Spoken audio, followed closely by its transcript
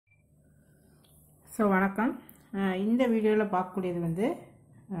So வணக்கம். இந்த வீடியோவில் பார்க்கக்கூடியது வந்து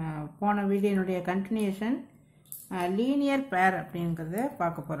போன வீடியோனுடைய கண்டினியூஷன் லீனியர் பேர் அப்படிங்கிறத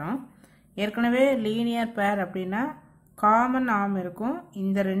பார்க்க போகிறோம். ஏற்கனவே லீனியர் பேர் அப்படின்னா காமன் ஆர்ம் இருக்கும்.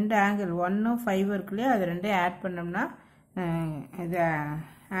 இந்த ரெண்டு ஆங்கிள் 1 5 இருக்கு இல்லையா, அது ரெண்டே ஆட் பண்ணோம்னா இது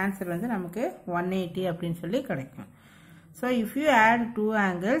ஆன்சர் வந்து நமக்கு 180 அப்படின்னு சொல்லி கிடைக்கும். So if you add two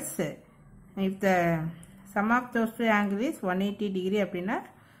angles, if the some of those two angle is 180 degree அப்படின்னா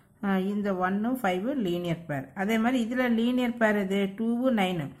இந்த 1 5 லீனியர் பேர். அதே மாதிரி இதில் லீனியர் பேர் இது 2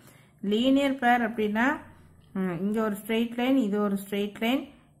 9. லீனியர் பேர் அப்படின்னா இங்கே ஒரு ஸ்ட்ரெயிட் லைன், இது ஒரு ஸ்ட்ரெயிட் லைன்,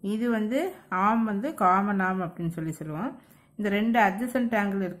 இது வந்து ஆர்ம் வந்து காமன் ஆர்ம் அப்படின்னு சொல்லி சொல்லுவோம். இந்த ரெண்டு அட்ஜசன்ட்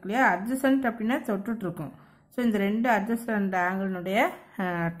ஆங்கிள் இருக்கு இல்லையா, அட்ஜசன்ட் அப்படின்னா தொட்டுட்ருக்கும். ஸோ இந்த ரெண்டு அட்ஜசன்ட் ஆங்கிளினுடைய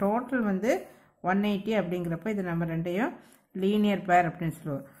டோட்டல் வந்து 180 அப்படிங்கிறப்ப இது நம்ம ரெண்டையும் லீனியர் பேர் அப்படின்னு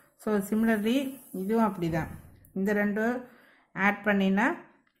சொல்லுவோம். ஸோ சிமிலர்லி இதுவும் அப்படி தான். இந்த ரெண்டும் ஆட் பண்ணினா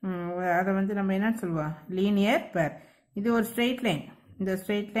அதை வந்து நம்ம என்ன சொல்லுவோம், லீனியர் பேர். இது ஒரு ஸ்ட்ரெயிட் லைன், இந்த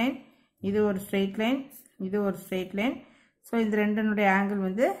ஸ்ட்ரெயிட் லைன், இது ஒரு ஸ்ட்ரெயிட் லைன், இது ஒரு ஸ்ட்ரெயிட் லைன். ஸோ இந்த ரெண்டுனுடைய ஆங்கிள்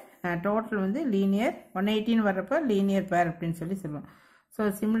வந்து டோட்டல் வந்து லீனியர் 180 வர்றப்போ லீனியர் பேர் அப்படின்னு சொல்லி சொல்லுவோம்.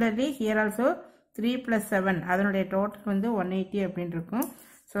 ஸோ சிமிலர்லி ஹியர் ஆல்சோ 3 + 7 அதனுடைய டோட்டல் வந்து 180 அப்படின்னு இருக்கும்.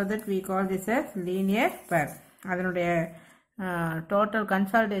 So that we call this a linear பேர். அதனுடைய டோட்டல்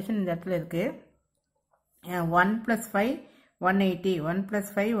கன்சாலிடேஷன் இந்த இடத்துல இருக்கு. 1 + 5 180, 1 +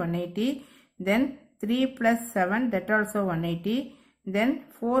 5 180, then 3 + 7 that also 180, then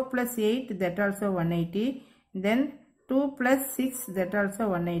 4 + 8 that also 180, then 2 + 6 that also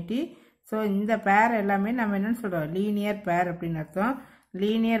 180. So இந்த பேர் எல்லாமே நம்ம என்னன்னு சொல்கிறோம், லீனியர் பேர் அப்படின்னு அர்த்தம்.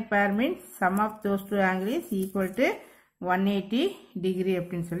 லீனியர் பேர் means some of those two angle is equal to 180 degree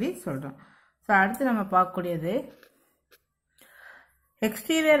அப்படின்னு சொல்லி சொல்கிறோம். ஸோ அடுத்து நம்ம பார்க்கக்கூடியது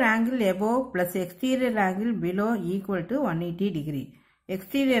exterior angle above plus exterior angle below equal to 180 degree.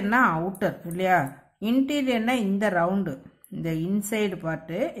 எக்ஸ்டீரியர்னா outer இல்லையா, இன்டீரியர்னா இந்த ரவுண்டு, இந்த இன்சைடு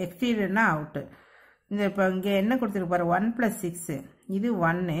பார்ட்டு, எக்ஸ்டீரியர்னா அவுட்டர். இந்த இப்போ இங்கே என்ன கொடுத்துருக்கு பாரு, 1 + 6 இது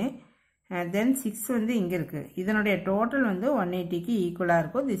 1, தென் 6 வந்து இங்கே இருக்குது. இதனுடைய டோட்டல் வந்து 180க்கு ஈக்குவலாக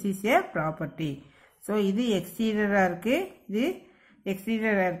இருக்கும். This is a property. So இது எக்ஸ்டீரியராக இருக்குது, இது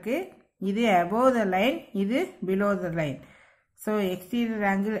எக்ஸ்டீரியராக இருக்குது, இது above the line, இது below the line. So exterior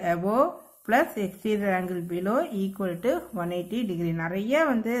angle above plus exterior angle below equal to 180 degree. நிறைய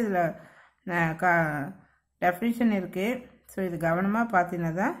வந்து இதில் டெஃபினிஷன் இருக்குது. ஸோ இது கவனமாக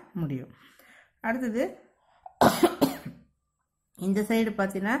பார்த்தீங்கன்னா தான் முடியும். அடுத்தது இந்த சைடு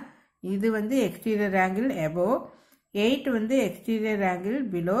பார்த்தீங்கன்னா இது வந்து exterior angle above, 8 வந்து exterior angle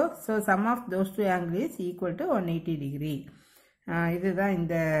below. So sum of those two angles is equal to 180 degree. இதுதான்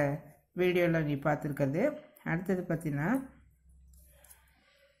இந்த வீடியோவில் நீ பார்த்துருக்கிறது. அடுத்தது பார்த்தீங்கன்னா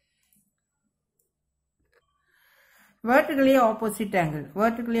vertically opposite angle.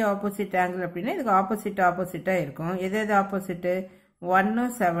 vertically opposite angle அப்படின்னா இதுக்கு ஆப்போசிட்டாக இருக்கும். எது ஆப்போசிட்டு, 1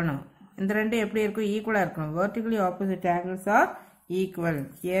 7 இந்த ரெண்டு எப்படி இருக்கும், ஈக்குவலாக இருக்கும். vertically opposite angles are equal.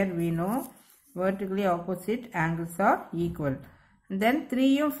 Here we know vertically opposite angles are equal. Then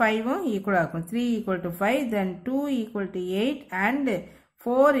 3ம் 5ம் ஈக்குவலாக இருக்கும். 3 = 5, then 2 = 8 and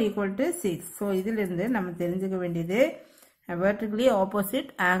 4 = 6. ஸோ இதிலிருந்து நம்ம தெரிஞ்சுக்க வேண்டியது vertically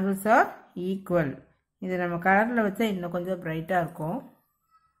opposite angles are equal. இது நம்ம கலரில் வச்சா இன்னும் கொஞ்சம் பிரைட்டாக இருக்கும்.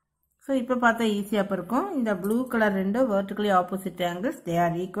 ஸோ இப்போ பார்த்தா ஈஸியாக இருக்கும். இந்த ப்ளூ கலர் ரெண்டும் vertically opposite angles, they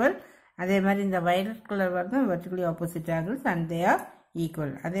are equal. அதே மாதிரி இந்த வயலட் கலர் வரதும் vertically opposite angles and they are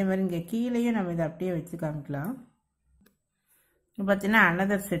equal. அதே மாதிரி இங்கே கீழேயும் நம்ம இதை அப்படியே வச்சு காமிக்கலாம். இப்போ பார்த்தீங்கன்னா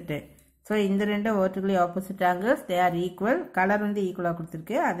அனதர் செட்டு. ஸோ இந்த ரெண்டும் vertically opposite angles, they are equal. Colour வந்து ஈக்குவலாக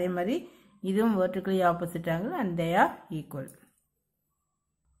கொடுத்துருக்கு. அதே மாதிரி இதுவும் vertically opposite angle and they are equal.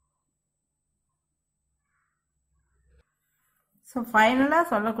 So ஃபைனலாக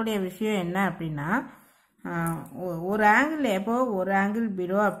சொல்லக்கூடிய விஷயம் என்ன அப்படின்னா, ஒரு ஆங்கிள் எபோவ் ஒரு ஆங்கிள்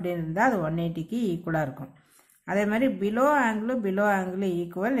பிலோ அப்படின்னு இருந்தால் அது 180க்கு ஈக்குவலாக இருக்கும். அதே மாதிரி பிலோ ஆங்கிளும்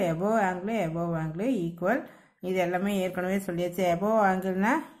ஈக்குவல், எபோவ் ஆங்கிளும் ஈக்குவல். இது எல்லாமே ஏற்கனவே சொல்லியாச்சு. எபோவ்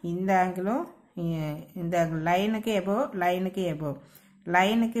ஆங்கிள்னா இந்த ஆங்கிளும் இந்த லைனுக்கு எபோவ்,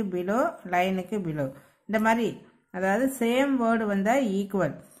 லைனுக்கு பிலோ, இந்த மாதிரி. அதாவது சேம் வேர்டு வந்தால்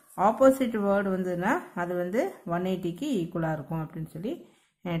ஈக்குவல், ஆப்போசிட் வேர்டு வந்ததுன்னா அது வந்து 180க்கு ஈக்குவலாக இருக்கும் அப்படின்னு சொல்லி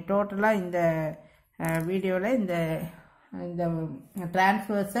டோட்டலாக இந்த வீடியோவில் இந்த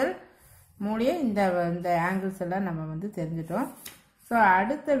டிரான்ஸ்வர்சல் மூலியம் இந்த ஆங்கிள்ஸ் எல்லாம் நம்ம வந்து தெரிஞ்சிட்டோம். ஸோ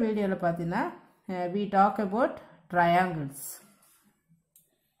அடுத்த வீடியோவில் பார்த்தீங்கன்னா we talk about triangles.